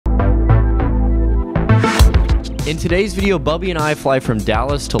In today's video, Bubby and I fly from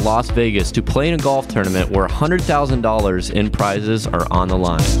Dallas to Las Vegas to play in a golf tournament where $100,000 in prizes are on the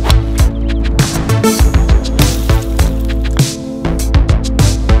line.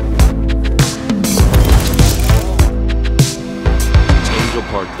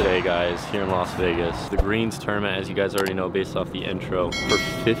 Park today, guys, here in Las Vegas. The Greens tournament, as you guys already know based off the intro, for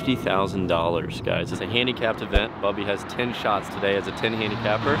 $50,000, guys. It's a handicapped event. Bubby has 10 shots today as a 10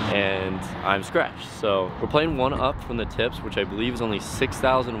 handicapper, and I'm scratched. So we're playing one up from the tips, which I believe is only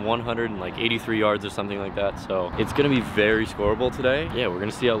 6,183 yards or something like that. So it's gonna be very scoreable today. Yeah, we're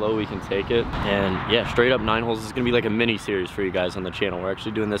gonna see how low we can take it. And yeah, straight up 9 holes. This is gonna be like a mini series for you guys on the channel. We're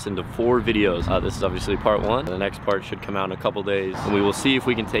actually doing this into 4 videos. This is obviously part 1. The next part should come out in a couple days, and we will see if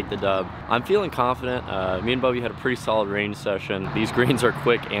we can take the dub. I'm feeling confident. Me and Bubby had a pretty solid range session. These greens are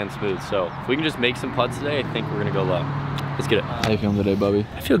quick and smooth, so if we can just make some putts today, I think we're gonna go low. Let's get it. How you feeling today, Bubby?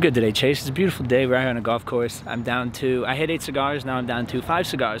 I feel good today, Chase. It's a beautiful day. We're out here on a golf course. I'm down to, I hit 8 cigars, now I'm down to 5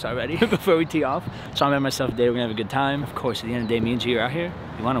 cigars already before we tee off. So I'm at myself today. We're gonna have a good time. Of course, at the end of the day, me and G are out here.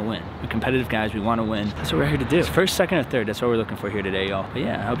 We wanna win. We're competitive guys, we wanna win. That's what we're here to do. It's first, second, or third. That's what we're looking for here today, y'all. But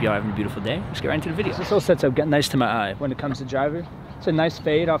yeah, I hope y'all are having a beautiful day. Let's get right into the video. This all sets up nice to my eye when it comes to driver. It's a nice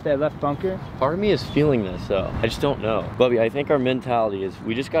fade off that left bunker. Part of me is feeling this though. I just don't know. Bubby, I think our mentality is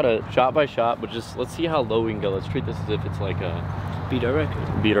we just gotta shot by shot, but just let's see how low we can go. Let's treat this as if it's like a beat our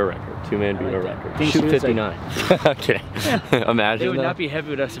record. Beat our record. 2-man beat our record. Think Shoot 59. Like, okay. Yeah. Imagine they would that. not be happy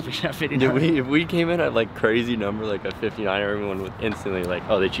with us if we shot 59. If we came in at like crazy number, like a 59, everyone would instantly like,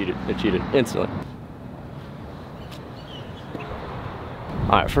 oh, they cheated instantly.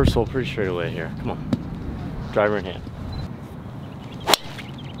 All right, first hole, pretty straight away here. Come on, driver in hand.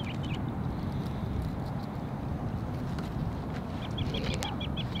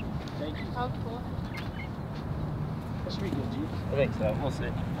 I think so. We'll see.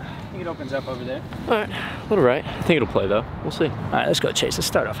 I think it opens up over there. All right, a little right. I think it'll play though. We'll see. All right, let's go, Chase. Let's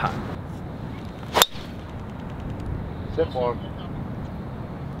start off hot. Sit for him.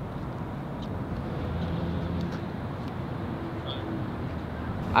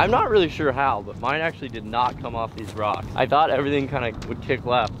 I'm not really sure how, but mine actually did not come off these rocks. I thought everything kind of would kick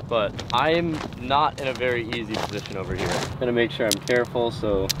left, but I am not in a very easy position over here. I'm gonna make sure I'm careful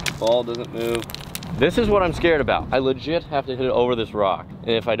so the ball doesn't move. This is what I'm scared about. I legit have to hit it over this rock. And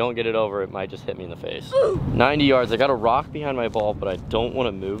if I don't get it over, it might just hit me in the face. 90 yards, I got a rock behind my ball, but I don't want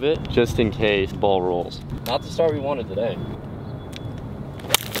to move it just in case the ball rolls. Not the start we wanted today.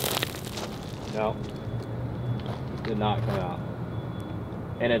 No, did not come out.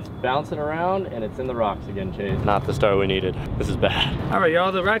 And it's bouncing around and it's in the rocks again, Chase. Not the start we needed. This is bad. All right,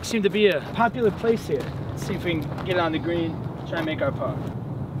 y'all, the rocks seem to be a popular place here. Let's see if we can get it on the green, try and make our par.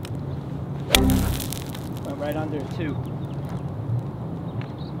 Right under it too.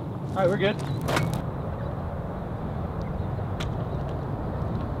 All right, we're good.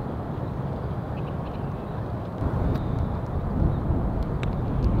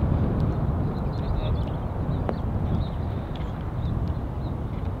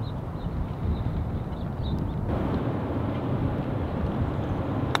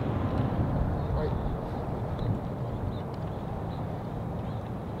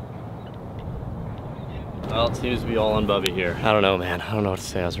 Well, it seems to be all on Bubby here. I don't know, man. I don't know what to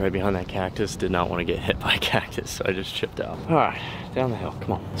say. I was right behind that cactus. Did not want to get hit by a cactus, so I just chipped out. All right, down the hill.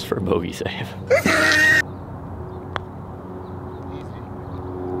 Come on. It's for a bogey save.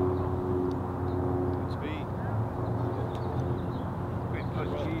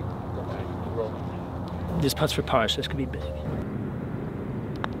 This putt's for par, so this could be big.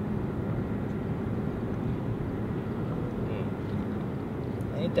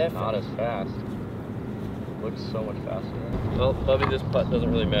 Ain't that not as fast. Looks so much faster. Well, Bubby, this putt doesn't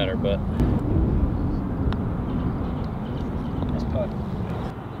really matter, but Nice putt.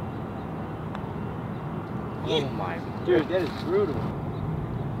 oh my, dude, that is brutal.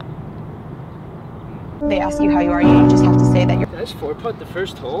 They ask you how you are, you just have to say that you're. That's 4-putt the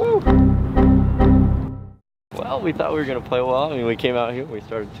first hole. Well, we thought we were gonna play well. I mean, we came out here, we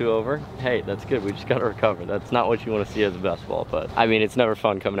started 2 over. Hey, that's good. We just gotta recover. That's not what you want to see as a best ball, but I mean, it's never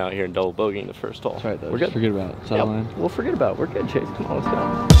fun coming out here and double bogeying the first hole. That's right, though. We're Just good. forget about it. Settle line. We'll forget about it. We're good, Chase. Come on, let's go.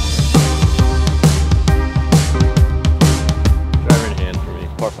 Driver in hand for me.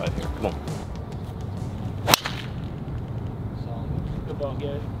 Par 5 here. Come on. Good ball,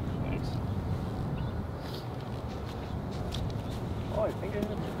 Gary. Thanks. Oh, I think I hit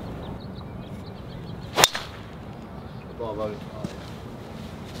it. Good ball, Bubby.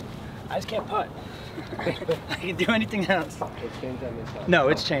 I just can't putt. I can do anything else. No,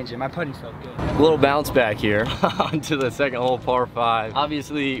 it's changing. My putting felt good. A little bounce back here onto the second hole, par 5.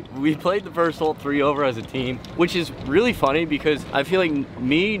 Obviously, we played the first hole 3 over as a team, which is really funny because I feel like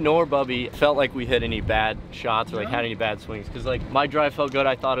me nor Bubby felt like we hit any bad shots or like had any bad swings. Because like my drive felt good.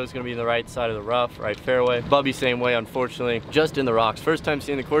 I thought it was going to be in the right side of the rough, right fairway. Bubby same way, unfortunately, just in the rocks. First time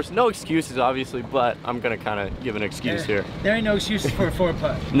seeing the course. No excuses, obviously, but I'm going to kind of give an excuse here. There ain't no excuses for a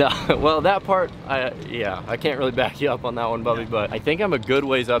 4-putt. No, well, that part, yeah, I can't really back you up on that one, Bubby, but I think I'm a good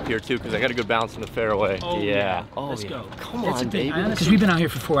ways up here too because I got a good bounce in the fairway. Oh, yeah. Oh, let's go. Come on, baby. Because we've been out here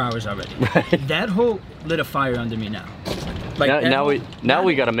for 4 hours already. That hole lit a fire under me now. Like now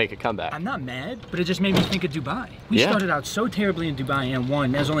we got to make a comeback. I'm not mad, but it just made me think of Dubai. We started out so terribly in Dubai and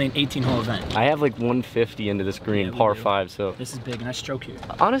won. That was only an 18-hole event. I have like 150 into this green, par 5, so. This is big, and I stroke here.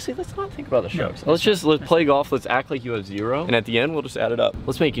 Honestly, let's not think about the strokes. Let's play golf. Let's act like you have 0, and at the end, we'll just add it up.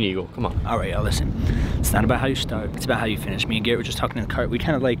 Let's make an eagle. Come on. All right, y'all, listen. It's not about how you start. It's about how you finish. Me and Garrett were just talking in the cart. We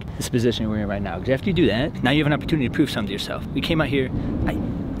kind of like this position we're in right now. Because after you do that, now you have an opportunity to prove something to yourself. We came out here. I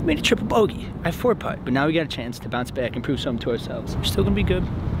made a triple bogey. I have 4-putt, but now we got a chance to bounce back and prove something to ourselves. We're still gonna be good.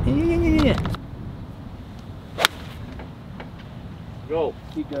 Yeah. Go.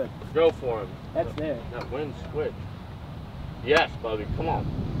 Keep good. Go for him. That's there. That wind switch. Yes, Bubby. Come on.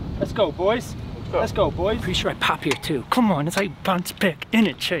 Let's go, boys. Let's go, boys. Pretty sure I pop here too. Come on, it's like bounce back in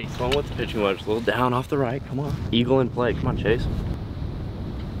it, Chase. Going with the pitching wedge. A little down off the right. Come on. Eagle in play. Come on, Chase.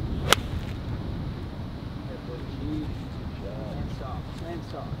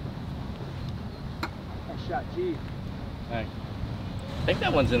 Shot, G. Thanks. I think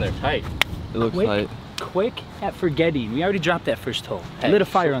that one's in there tight. It looks tight. Quick at forgetting. We already dropped that first hole. Hey, lit a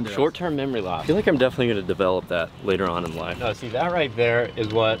fire under us. Short-term memory loss. I feel like I'm definitely going to develop that later on in life. No, see, that right there is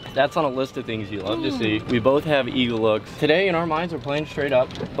that's on a list of things you love to see. We both have eagle looks. Today, in our minds, we're playing straight up,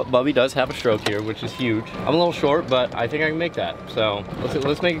 but Bubby does have a stroke here, which is huge. I'm a little short, but I think I can make that. So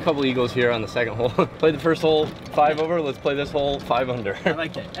let's make a couple eagles here on the second hole. Play the first hole 5 over. Let's play this hole 5 under. I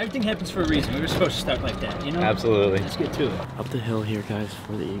like that. Everything happens for a reason. We were supposed to start like that, you know? Absolutely. Let's get to it. Up the hill here, guys,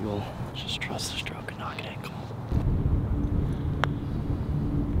 for the eagle. Just trust the stroke and knock it in. Come on.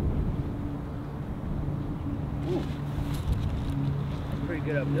 Pretty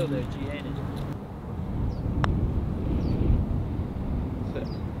good uphill there, G, ain't it? That's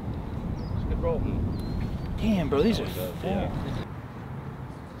it. It's a good roll. Damn, bro, these are full. Yeah.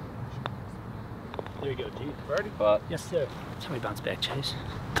 There you go, G. Birdie putt. Yes, sir. Tell me bounce back, Chase.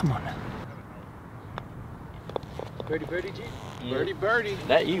 Come on now. Birdie, birdie, G. Birdie, birdie.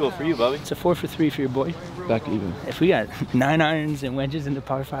 That eagle for you, Bubby. It's a 4 for 3 for your boy. Back even. If we got 9 irons and wedges in the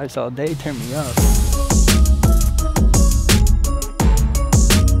par 5s all day, turn me up.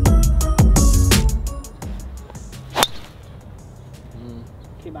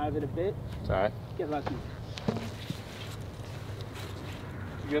 Came out of it a bit. It's all right. Get lucky.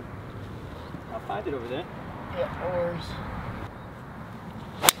 You good? I'll find it over there. Yeah, oars.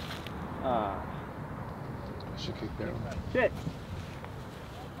 I should kick that one. Shit.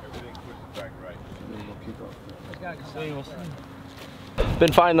 Everything pushes back right. And then we'll keep up.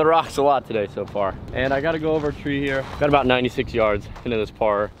 Been finding the rocks a lot today so far. And I gotta go over a tree here. Got about 96 yards into this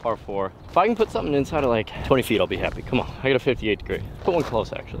par 4. If I can put something inside of like 20 feet, I'll be happy. Come on, I got a 58 degree. Put one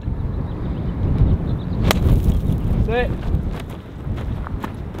close actually. That's it.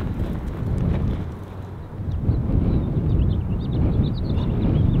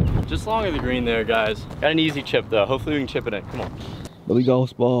 Just long of the green there, guys. Got an easy chip though. Hopefully we can chip it in. Come on. Billy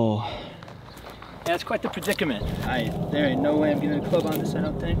Golf's ball. Yeah, it's quite the predicament. There ain't no way I'm getting a club on this, I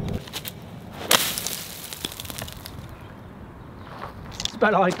don't think. That's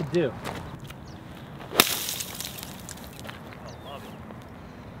about all I could do.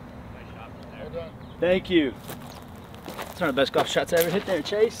 Thank you. It's one of the best golf shots I ever hit there,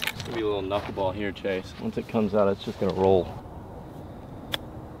 Chase. It's gonna be a little knuckleball here, Chase. Once it comes out, it's just gonna roll.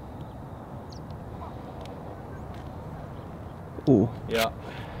 Ooh. Yeah.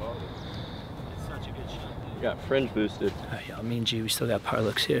 It's such a good shot. You got fringe boosted. All right, y'all, me and G, we still got par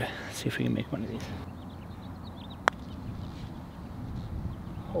looks here. Let's see if we can make one of these.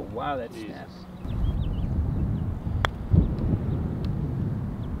 Oh, wow, that snaps.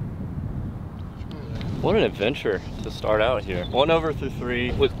 What an adventure to start out here. 1 over through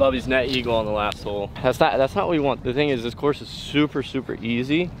 3 with Bubby's net eagle on the last hole. That's not what we want. The thing is, this course is super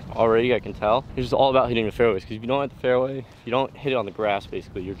easy already, I can tell. It's just all about hitting the fairways, because if you don't hit the fairway, if you don't hit it on the grass,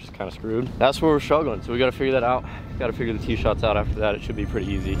 basically, you're just kind of screwed. That's where we're struggling, so we got to figure that out. Got to figure the tee shots out after that. It should be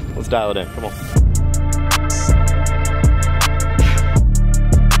pretty easy. Let's dial it in. Come on.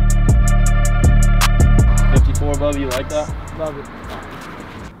 Bubby, you like that? Love it.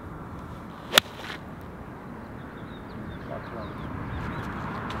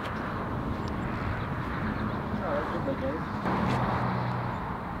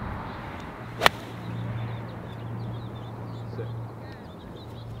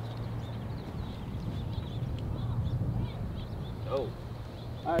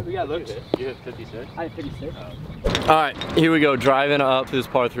 right, we got looks. You hit 56? I hit 56. All right, here we go, driving up to this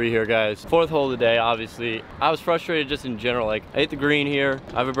par 3 here, guys. 4th hole of the day, obviously. I was frustrated just in general. Like, I hit the green here,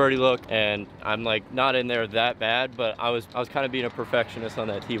 I have a birdie look, and I'm like not in there that bad, but I was kind of being a perfectionist on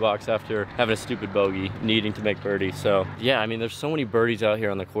that tee box after having a stupid bogey, needing to make birdie. So yeah, I mean, there's so many birdies out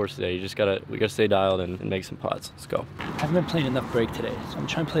here on the course today. We gotta stay dialed and make some putts. Let's go. I haven't been playing enough break today, so I'm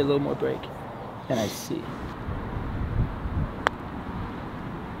trying to play a little more break than I see.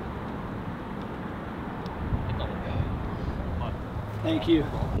 Thank you.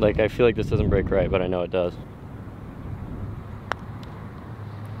 Like, I feel like this doesn't break right, but I know it does.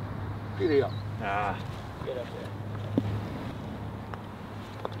 Ah. Get up there.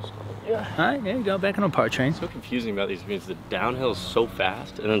 Yeah. All right, there you go. Back on a par train. So confusing about these greens. The downhill is so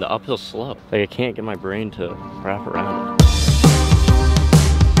fast, and then the uphill slow. Like, I can't get my brain to wrap around it.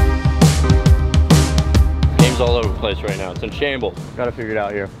 Game's all over the place right now. It's in shambles. Gotta figure it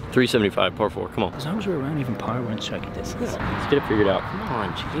out here. 375, par 4. Come on. As long as we're around even par, we're in striking distance. Let's get it figured out. Come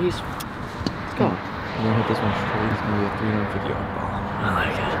on, jeez. Let's go. I'm gonna hit this one straight. It's gonna be a 350-yard ball. I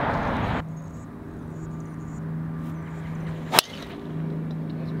like it.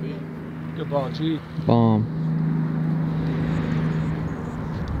 Good ball, G. Bomb.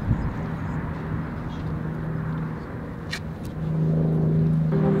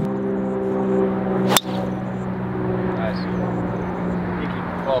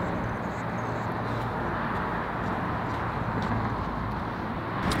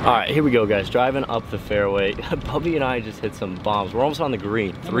 All right, here we go, guys. Driving up the fairway. Bubby and I just hit some bombs. We're almost on the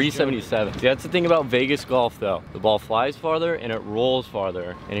green. 377. See, that's the thing about Vegas golf, though. The ball flies farther and it rolls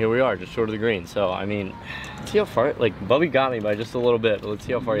farther. And here we are, just short of the green. So, I mean, let's see how far. Like, Bubby got me by just a little bit, but let's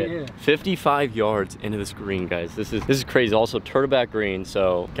see how far yet. 55 yards into this green, guys. This is crazy. Also, turtleback green,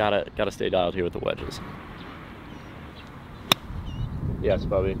 so gotta stay dialed here with the wedges. Yes,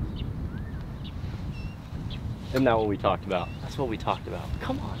 Bubby. Isn't that what we talked about? That's what we talked about.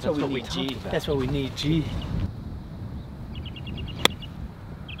 Come on, that's what we talked about. That's what we need, G.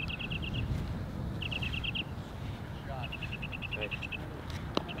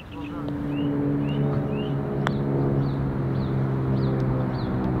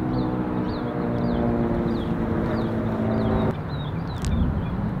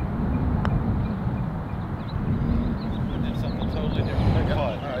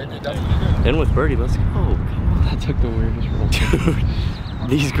 In with birdie, let's go. Come on. That took the weirdest roll. Dude,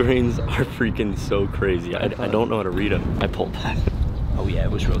 these greens are freaking so crazy. I don't know how to read them. I pulled back. Oh yeah,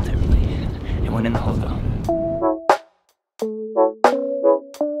 it was real terribly. It went in the hole though.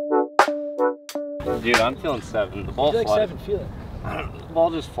 Dude, I'm feeling 7. The ball Feel like flies. 7, feel it. I don't know. The ball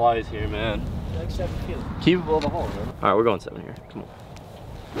just flies here, man. Feel like 7, feel it. Keep it below the hole, man. All right, we're going 7 here. Come on.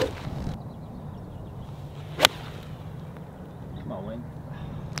 Come on, Win.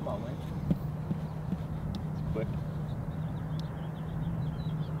 Come on, Win. Quick.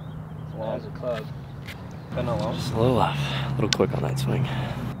 That was a club. Been a long. Just a little left. A little quick on that swing.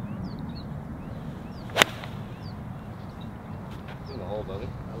 In the hole, buddy.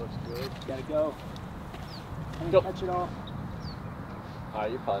 That looks good. Gotta go. Go. Catch it all. All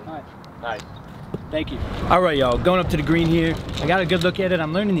right, you're fine. All right. All right. Thank you. All right, y'all, going up to the green here. I got a good look at it.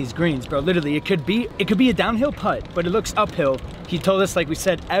 I'm learning these greens, bro. Literally, it could be a downhill putt, but it looks uphill. He told us, like we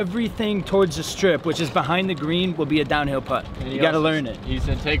said, everything towards the strip, which is behind the green, will be a downhill putt. You got to learn it. He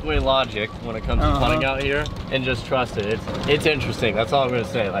said take away logic when it comes to putting out here and just trust it. It's interesting. That's all I'm going to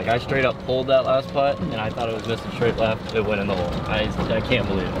say. Like, I straight up pulled that last putt, and I thought it was just a straight left. It went in the hole. I can't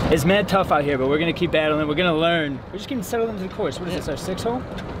believe it. It's mad tough out here, but we're going to keep battling. We're going to learn. We're just getting settled into the course. What is this, our 6th hole?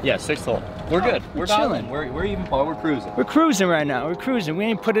 Yeah, 6th hole. We're good. We're chilling. chilling. We're even par. We're cruising. We're cruising right now. We're cruising. We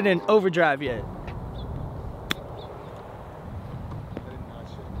ain't put it in overdrive yet.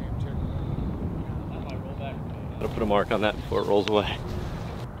 Gotta put a mark on that before it rolls away.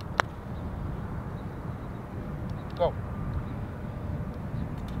 Go.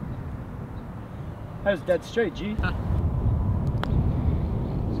 That was dead straight, G.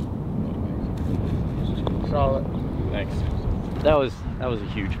 Solid. Thanks. That was a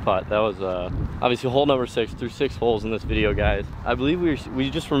huge putt. That was obviously hole number 6 through 6 holes in this video, guys. I believe we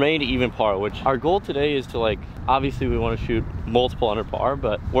just remained even par, which our goal today is to, like, obviously we want to shoot multiple under par,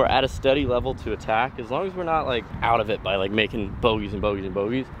 but we're at a steady level to attack as long as we're not like out of it by like making bogeys and bogeys and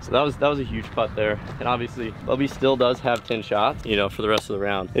bogeys. So that was a huge putt there. And obviously Bubby still does have 10 shots, you know, for the rest of the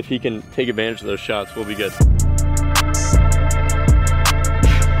round. If he can take advantage of those shots, we'll be good.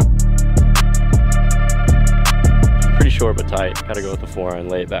 Pretty short but tight. Gotta go with the 4 and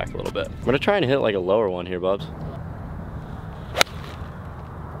lay it back a little bit. I'm gonna try and hit like a lower one here, Bubs.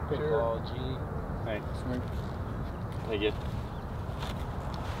 Big ball, G. Thanks. Swing. Thank you.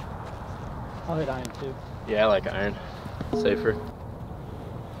 I'll hit iron too. Yeah, I like iron. Safer.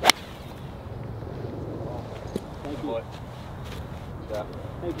 Thank you. Yeah.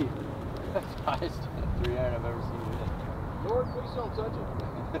 Thank you. That's the highest 3 iron I've ever seen. Lord, please don't touch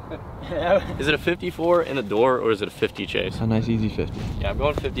it. Is it a 54 in the door or is it a 50 chase? A nice easy 50. Yeah, I'm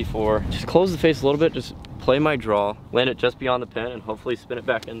going 54. Just close the face a little bit, just play my draw, land it just beyond the pin, and hopefully spin it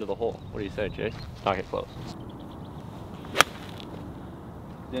back into the hole. What do you say, Chase? Knock it close.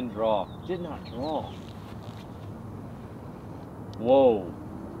 Didn't draw. Did not draw. Whoa.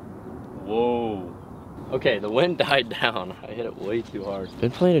 Whoa. Okay, the wind died down. I hit it way too hard.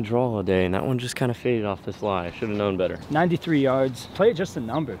 Been playing a draw all day, and that one just kind of faded off this lie. I should have known better. 93 yards. Play it just a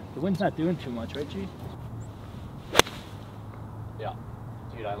number. The wind's not doing too much, right, G? Yeah.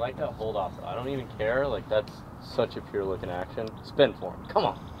 Dude, I like that hold off. I don't even care. Like, that's such a pure looking action. Spin for him. Come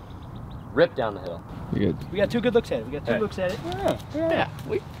on. Rip down the hill. You're good. We got 2 good looks at it. We got 2 Hey. looks at it. Yeah,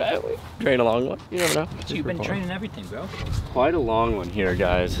 we train a long one. You never know. You've been training everything, bro. Quite a long one here,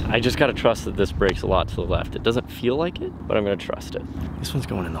 guys. I just gotta trust that this breaks a lot to the left. It doesn't feel like it, but I'm gonna trust it. This one's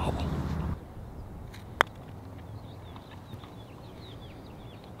going in the hole.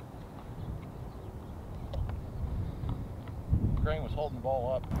 Crane was holding the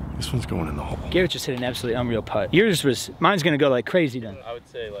ball up. This one's going in the hole. Garrett just hit an absolutely unreal putt. Yours was, mine's gonna go like crazy then. I would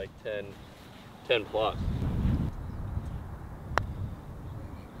say like 10 plus.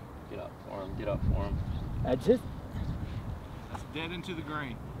 Get up for him, get up for him. That's it. That's dead into the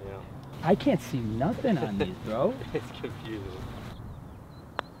green. Yeah. I can't see nothing on these, bro. It's confusing.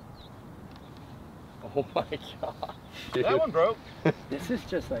 Oh my god. Dude. That one broke. This is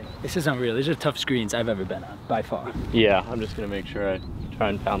just like, this is unreal. These are the toughest greens I've ever been on, by far. Yeah, I'm just gonna make sure I try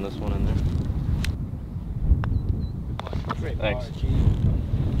and pound this one in there. Great Thanks. ball, G.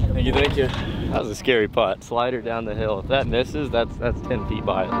 Thank you, thank you. That was a scary putt. Slider down the hill. If that misses, that's 10 feet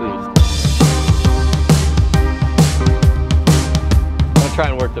by at least. I'm gonna try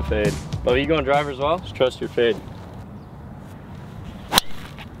and work the fade. But are you going driver as well? Just trust your fade.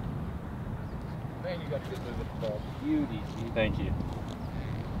 Man, you got a good move at the ball. Beauty, G. Thank you.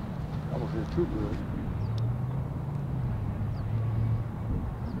 Almost did too good.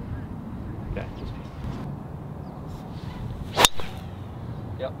 Okay, just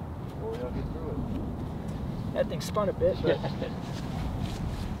Yep. Well, we don't get through it. That thing spun a bit, but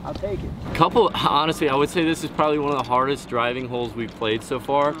I'll take it. honestly, I would say this is probably one of the hardest driving holes we've played so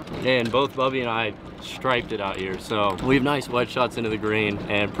far. And both Bubby and I striped it out here. So we have nice wedge shots into the green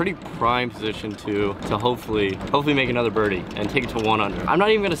and pretty prime position to hopefully make another birdie and take it to 1 under. I'm not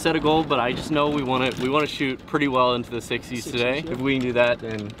even gonna set a goal, but I just know we want to shoot pretty well into the 60s today. If we can do that,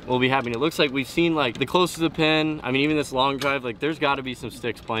 then we'll be happy. And it looks like we've seen like the closest to the pin. I mean, even this long drive, like there's got to be some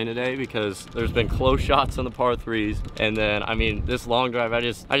sticks playing today because there's been close shots on the par 3s. And then, I mean, this long drive, I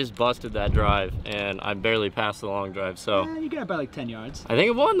just busted that drive and I barely passed the long drive. So You got about like 10 yards. I think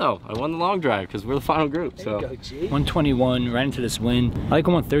I won though. I won the long drive because we're the final group. There So you go, G. 121, right into this wind. I like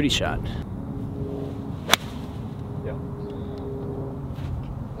a 130 shot. yeah.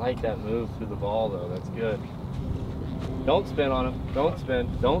 I like that move through the ball though. That's good. Don't spin on him. Don't spin.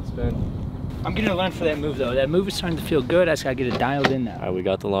 Don't spin. I'm gonna learn for that move though. That move is starting to feel good. I just gotta get it dialed in now. All right, we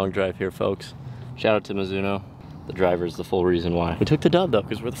got the long drive here, folks. Shout out to Mizuno. The driver is the full reason why. We took the dub though,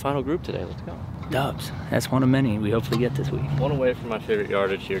 because we're the final group today. Let's go. Dubs. That's one of many we hopefully get this week. One away from my favorite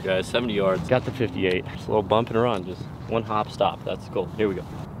yardage here, guys. 70 yards. Got the 58. Just a little bump and a run. Just one hop stop. That's the goal. Here we go.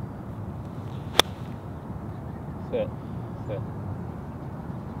 Sit. Sit.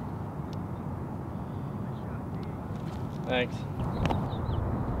 Thanks.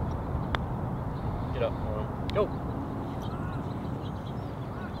 Get up for him. Go.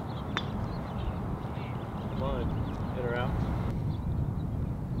 Come on. Get her out.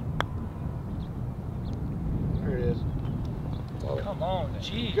 There it is. Come on,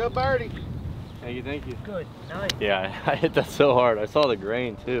 G. Good birdie. Thank you, thank you. Good night. Yeah, I hit that so hard. I saw the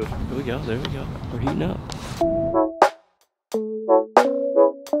grain too. Here we go, there we go. We're heating up.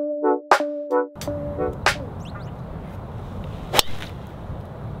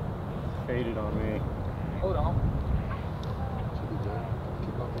 Faded on me. Hold on. Should be good.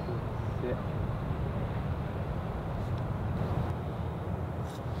 Keep up with it. Yeah.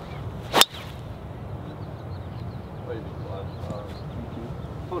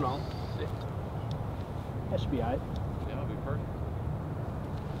 Hold on. That should be alright. Yeah, it'll be perfect.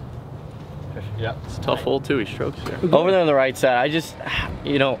 Yeah, it's a tough hole too. He strokes here. Over there on the right side, I just,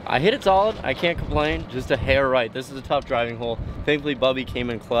 you know, I hit it solid. I can't complain. Just a hair right. This is a tough driving hole. Thankfully, Bubby came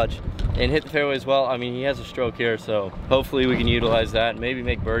in clutch and hit the fairway as well. I mean, he has a stroke here, so hopefully we can utilize that and maybe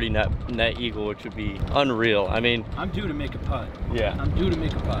make birdie net eagle, which would be unreal. I mean, I'm due to make a putt. Yeah. I'm due to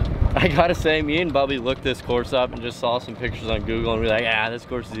make a putt. I gotta say, me and Bubby looked this course up and just saw some pictures on Google and we're like, ah, this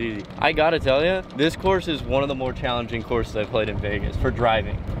course is easy. I gotta tell you, this course is one of the more challenging courses I've played in Vegas for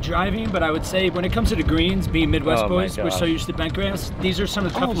driving. Driving, but I would say when it comes to the greens, being Midwest Oh my boys, we're gosh. so used to bent grass. These are some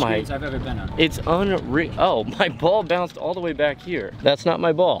of the toughest greens I've ever been on. It's unreal. Oh, my ball bounced all the way back here. That's not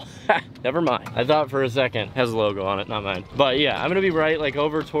my ball. Never mind. I thought for a second. Has a logo on it, not mine. But yeah, I'm gonna be right like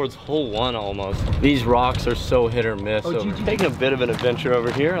over towards hole 1 almost. These rocks are so hit or miss. So we're taking a bit of an adventure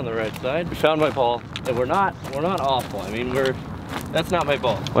over here on the right side. We found my ball. And we're not awful. I mean, that's not my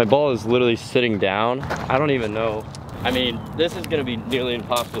ball. My ball is literally sitting down. I don't even know. I mean, this is gonna be nearly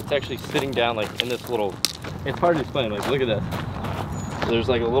impossible. It's actually sitting down like in this little, it's hard to explain. Like, look at this. There's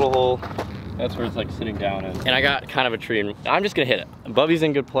like a little hole. That's where it's like sitting down in. And I got kind of a tree and I'm just gonna hit it. Bubby's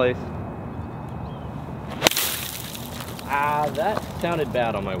in good place. Ah, that sounded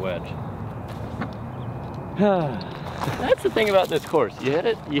bad on my wedge. That's the thing about this course. You hit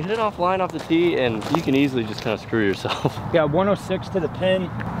it offline off the tee and you can easily just kind of screw yourself. Got 106 to the pin.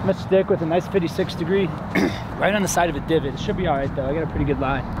 I'm gonna stick with a nice 56 degree. Right on the side of a divot. It should be all right though. I got a pretty good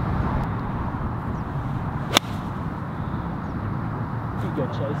lie. Be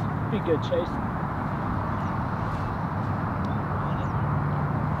good, Chase. Be good, Chase.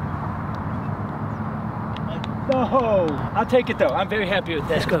 No, I'll take it though. I'm very happy with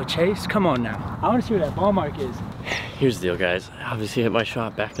that. Let's go, Chase. Come on now. I want to see where that ball mark is. Here's the deal, guys. Obviously hit my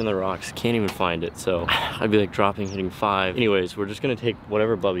shot back in the rocks. Can't even find it. So I'd be like dropping, hitting 5. Anyways, we're just gonna take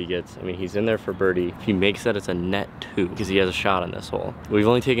whatever Bubby gets. I mean, he's in there for birdie. If he makes that, it's a net 2 because he has a shot on this hole. We've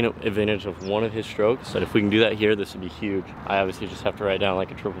only taken advantage of one of his strokes, but if we can do that here, this would be huge. I obviously just have to write down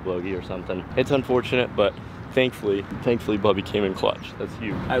like a triple bogey or something. It's unfortunate, but thankfully Bubby came in clutch. That's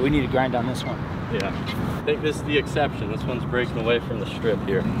huge. All right, we need to grind on this one. Yeah. I think this is the exception. This one's breaking away from the strip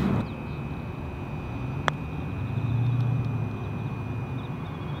here.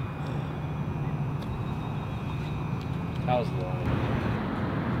 How's the line?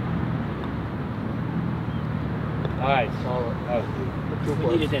 Nice. That was good. We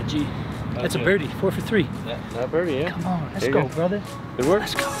needed that G. That's a birdie. 4 for 3. Yeah, not birdie, yeah. Come on, let's go, brother. Good work.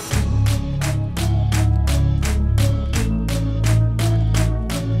 Let's go.